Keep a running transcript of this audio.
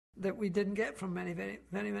that we didn't get from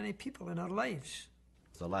many people in our lives.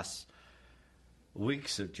 The last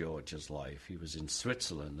weeks of George's life, he was in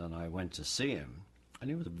Switzerland, and I went to see him, and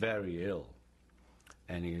he was very ill,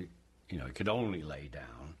 and he could only lay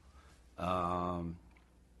down.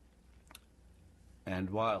 And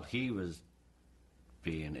while he was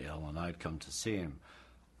being ill and I'd come to see him,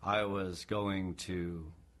 I was going to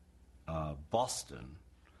Boston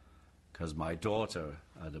because my daughter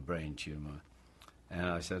had a brain tumor. And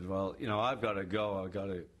I said, well, I've got to go. I've got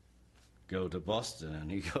to go to Boston. And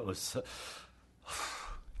he goes, it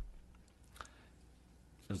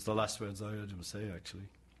was the last words I heard him say, actually.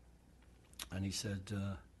 And he said,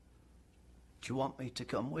 do you want me to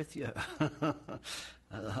come with you?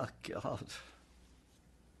 Oh, God.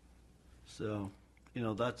 So,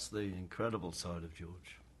 that's the incredible side of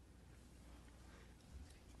George.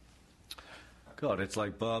 God, it's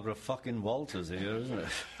like Barbara fucking Walters here, isn't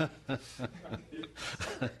it?